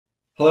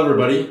Hello,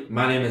 everybody.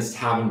 My name is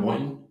Tavin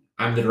Boynton.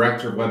 I'm the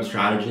Director of Web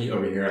Strategy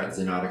over here at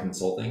Zenatta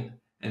Consulting.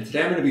 And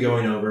today I'm going to be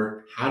going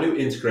over how to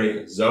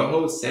integrate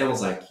Zoho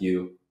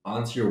SalesIQ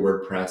onto your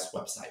WordPress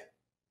website.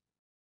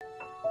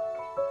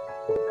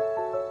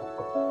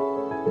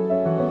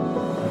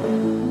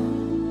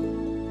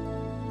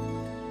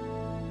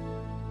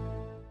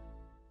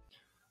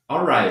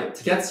 All right,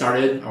 to get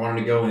started, I wanted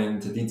to go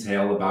into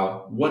detail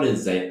about what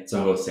is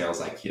Zoho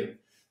SalesIQ.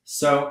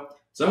 So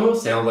Zoho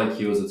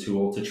SalesIQ is a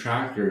tool to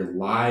track your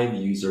live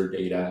user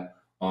data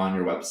on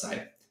your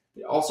website.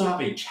 They also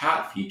have a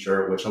chat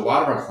feature, which a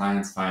lot of our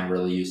clients find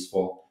really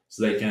useful,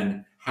 so they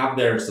can have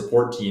their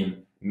support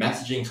team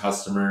messaging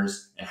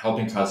customers and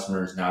helping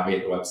customers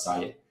navigate the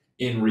website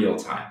in real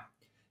time.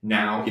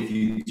 Now, if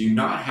you do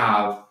not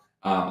have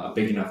a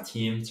big enough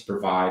team to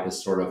provide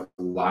this sort of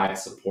live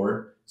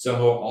support,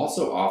 Zoho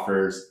also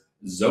offers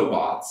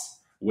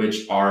Zobots,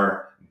 which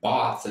are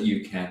bots that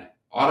you can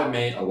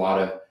automate a lot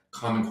of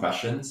common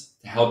questions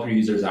to help your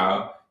users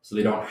out so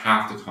they don't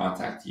have to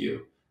contact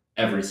you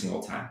every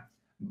single time.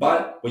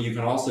 But what you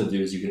can also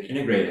do is you can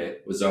integrate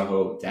it with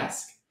Zoho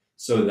Desk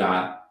so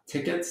that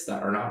tickets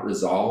that are not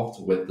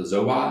resolved with the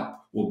Zobot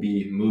will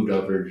be moved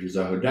over to your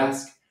Zoho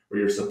Desk, where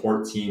your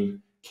support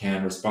team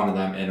can respond to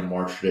them in a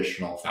more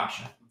traditional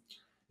fashion.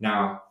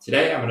 Now,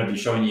 today I'm going to be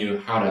showing you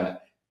how to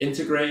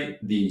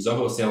integrate the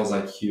Zoho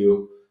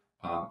SalesIQ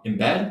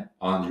embed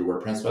on your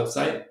WordPress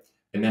website,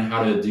 and then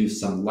how to do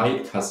some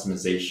light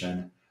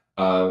customization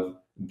of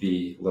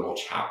the little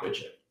chat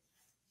widget.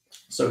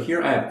 So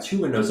here I have two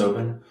windows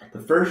open.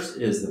 The first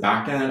is the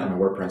backend on the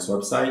WordPress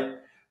website,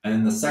 and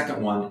then the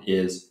second one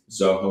is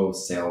Zoho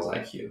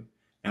SalesIQ.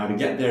 Now to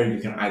get there, you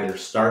can either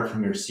start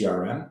from your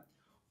CRM,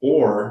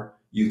 or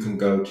you can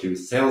go to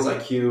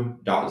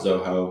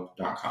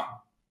salesiq.zoho.com.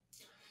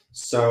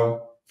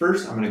 So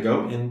first, I'm going to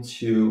go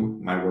into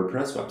my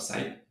WordPress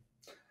website.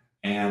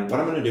 And what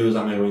I'm going to do is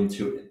I'm going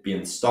to be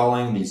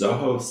installing the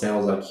Zoho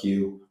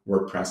SalesIQ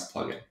WordPress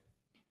plugin.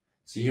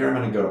 So here I'm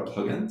going to go to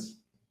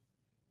Plugins,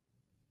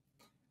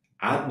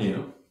 Add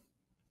New.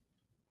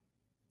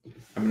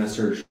 I'm going to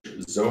search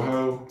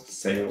Zoho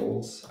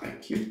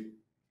SalesIQ.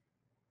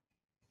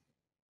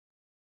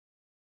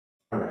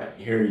 All right,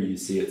 here you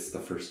see it's the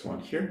first one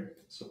here.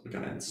 So we're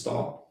going to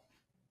install.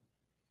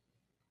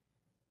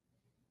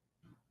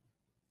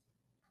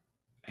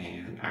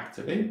 And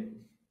activate.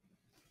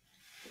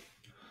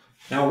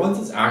 Now, once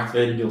it's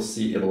activated, you'll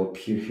see it'll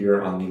appear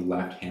here on the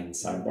left-hand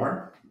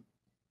sidebar.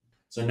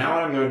 So now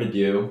what I'm going to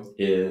do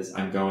is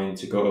I'm going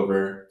to go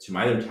over to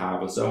my other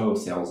tab with Zoho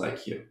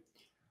SalesIQ.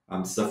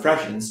 It's a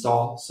fresh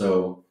install,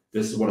 so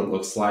this is what it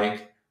looks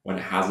like when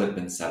it hasn't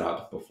been set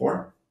up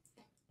before.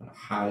 I'm going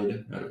to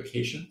hide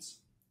notifications.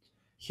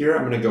 Here,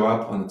 I'm going to go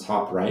up on the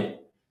top right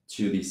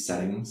to the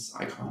settings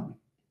icon.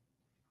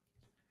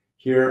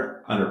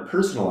 Here, under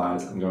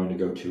Personalize, I'm going to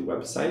go to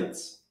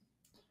Websites,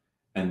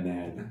 and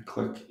then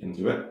click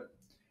into it.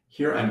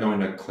 Here, I'm going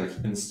to click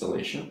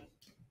Installation,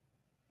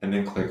 and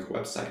then click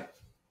Website.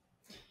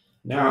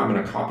 Now, I'm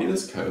going to copy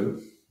this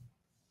code,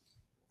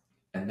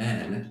 and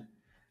then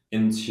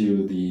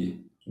into the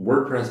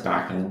WordPress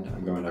backend,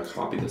 I'm going to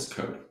copy this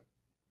code.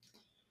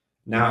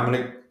 Now, I'm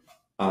going to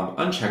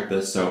uncheck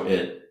this so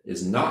it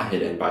is not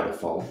hidden by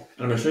default,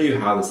 and I'm going to show you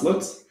how this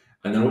looks,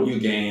 and then what you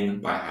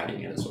gain by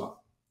hiding it as well.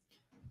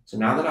 So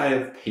now that I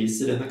have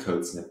pasted in the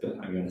code snippet,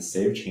 I'm going to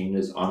save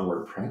changes on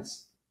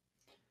WordPress.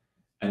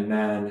 And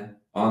then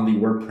on the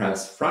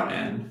WordPress front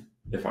end,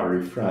 if I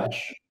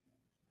refresh,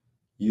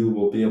 you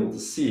will be able to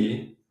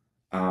see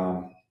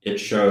it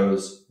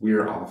shows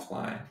we're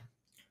offline.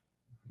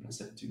 I'm going to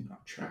say do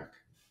not track.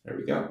 There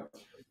we go.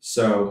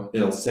 So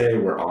it'll say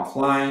we're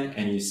offline,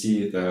 and you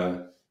see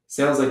the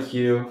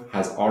SalesIQ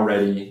has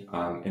already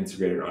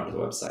integrated onto the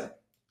website.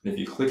 And if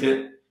you click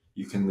it,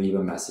 you can leave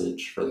a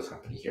message for the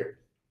company here.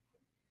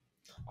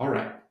 All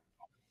right,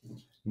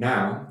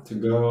 now to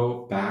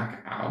go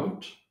back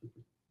out,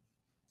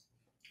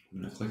 I'm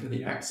going to click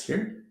the X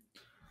here,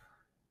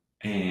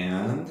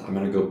 and I'm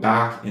going to go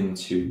back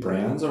into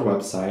brands or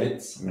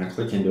websites. I'm going to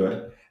click into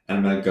it, and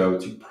I'm going to go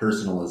to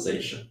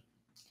personalization.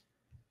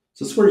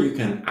 So this is where you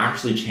can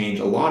actually change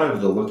a lot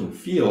of the look and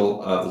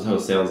feel of the Zoho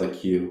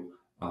SalesIQ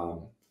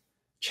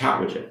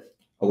chat widget.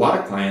 A lot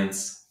of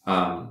clients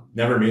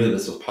never knew that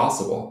this was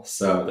possible,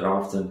 so they're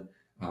often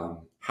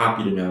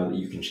happy to know that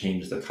you can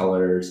change the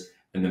colors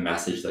and the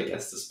message that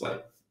gets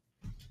displayed.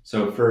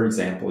 So for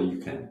example, you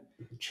can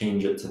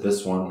change it to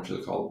this one, which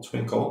is called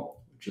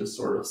Twinkle, which is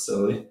sort of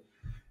silly.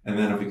 And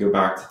then if we go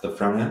back to the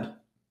front end,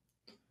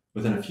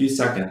 within a few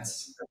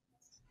seconds,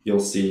 you'll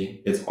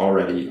see it's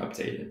already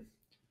updated.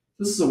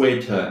 This is a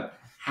way to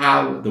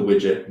have the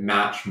widget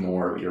match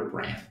more of your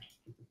brand.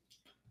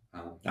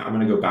 Now I'm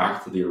going to go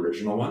back to the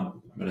original one.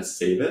 I'm going to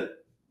save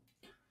it.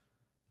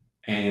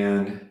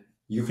 And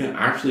you can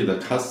actually, the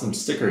custom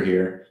sticker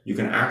here, you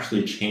can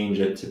actually change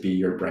it to be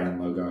your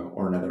brand logo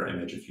or another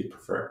image if you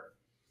prefer.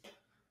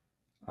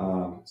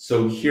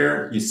 So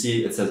here you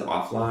see it says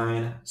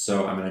offline.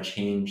 So I'm going to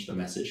change the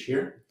message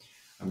here.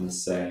 I'm going to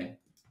say,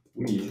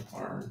 we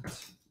aren't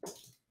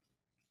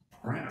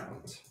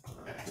proud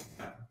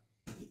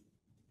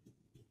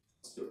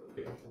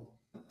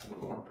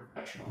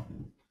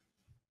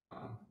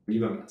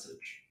leave a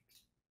message.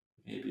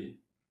 Maybe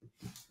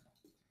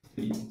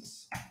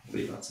please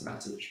leave us a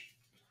message.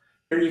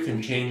 Here you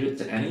can change it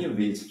to any of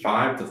these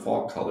 5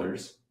 default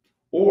colors,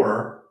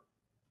 or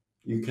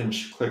you can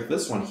click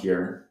this one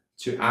here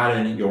to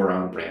add in your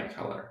own brand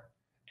color.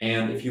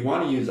 And if you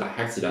want to use a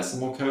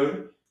hexadecimal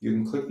code, you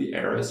can click the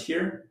arrows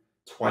here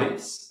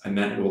twice, and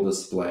then it will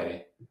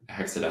display a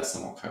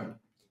hexadecimal code.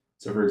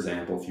 So for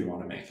example, if you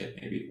want to make it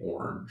maybe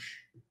orange,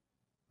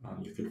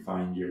 you could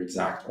find your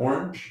exact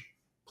orange,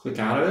 click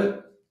out of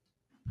it,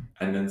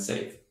 and then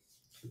save.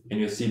 And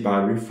you'll see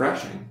by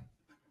refreshing,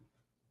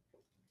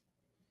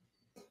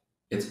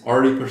 it's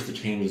already pushed the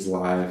changes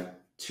live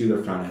to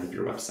the front end of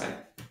your website.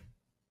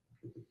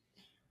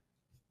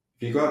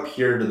 If you go up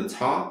here to the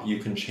top, you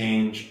can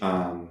change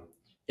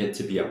it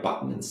to be a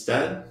button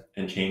instead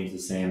and change the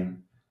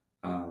same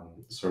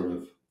sort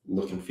of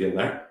look and feel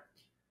there.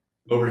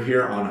 Over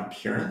here on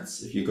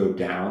appearance, if you go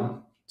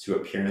down to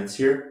appearance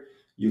here,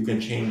 you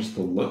can change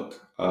the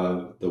look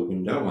of the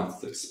window once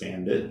it's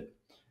expanded.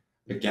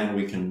 Again,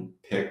 we can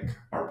pick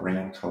our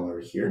brand color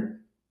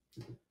here.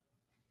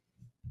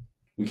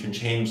 We can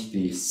change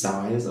the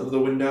size of the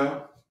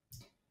window.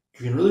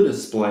 You can really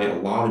display a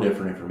lot of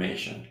different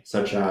information,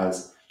 such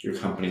as your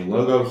company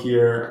logo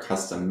here, a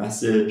custom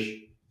message.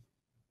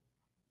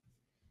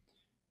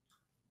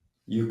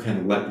 You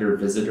can let your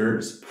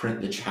visitors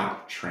print the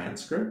chat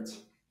transcript.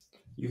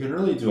 You can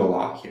really do a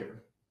lot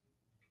here.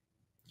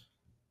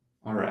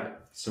 All right,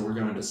 so we're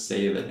going to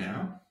save it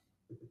now.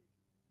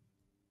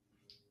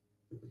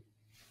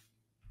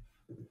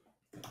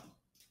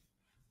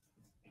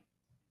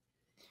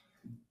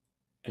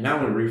 And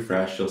now when we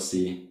refresh, you'll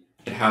see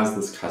it has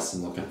this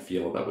custom look and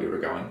feel that we were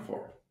going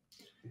for.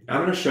 Now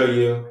I'm going to show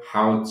you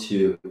how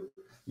to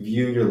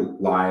view your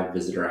live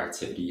visitor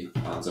activity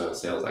on Zoho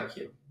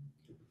SalesIQ.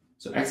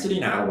 So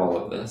exiting out of all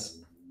of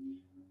this,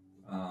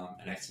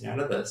 and exiting out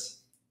of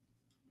this,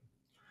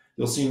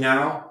 you'll see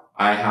now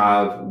I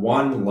have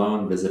one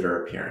lone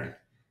visitor appearing,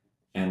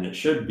 and it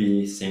should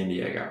be San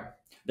Diego.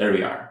 There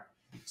we are.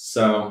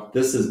 So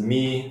this is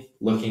me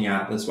looking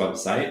at this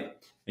website,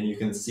 and you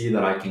can see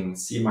that I can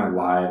see my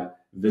live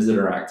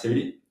visitor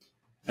activity.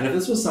 And if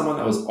this was someone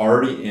that was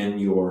already in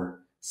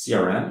your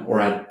CRM or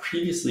had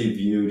previously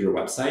viewed your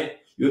website,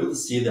 you're able to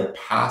see their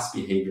past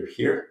behavior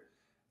here,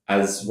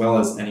 as well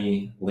as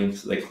any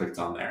links that they clicked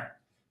on there.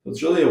 So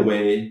it's really a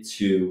way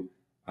to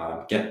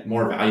get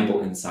more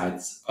valuable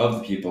insights of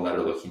the people that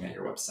are looking at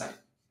your website.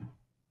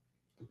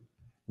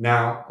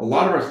 Now, a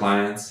lot of our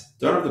clients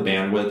don't have the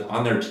bandwidth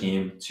on their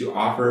team to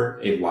offer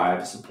a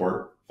live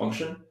support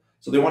function,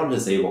 so they want to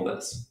disable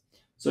this.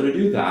 So to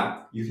do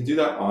that, you can do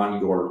that on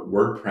your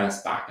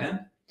WordPress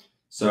backend.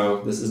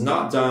 So this is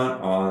not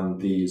done on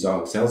the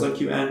Zoho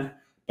SalesIQ end,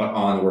 but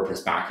on the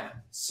WordPress backend.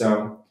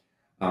 So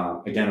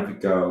again, if we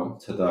go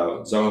to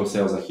the Zoho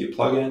SalesIQ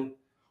plugin,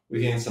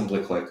 we can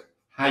simply click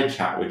Hide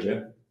Chat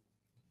Widget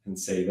and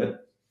save it.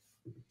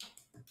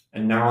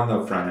 And now on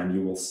the front end,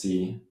 you will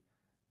see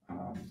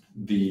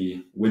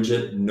the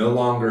widget no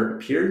longer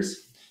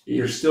appears.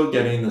 You're still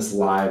getting this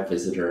live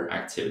visitor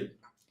activity,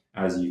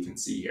 as you can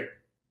see here.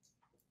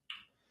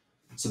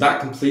 So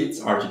that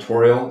completes our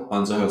tutorial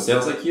on Zoho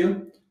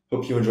SalesIQ.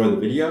 Hope you enjoyed the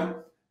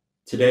video.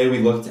 Today we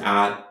looked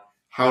at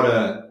how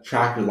to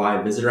track your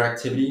live visitor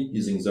activity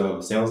using Zoho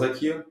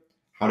SalesIQ,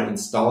 how to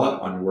install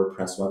it on your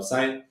WordPress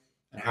website,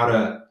 and how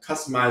to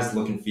customize the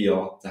look and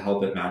feel to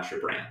help it match your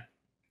brand.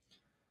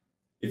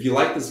 If you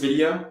like this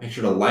video, make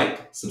sure to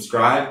like,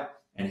 subscribe,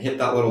 and hit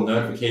that little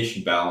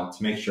notification bell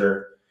to make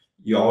sure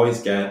you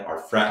always get our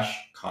fresh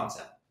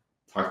content.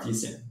 Talk to you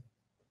soon.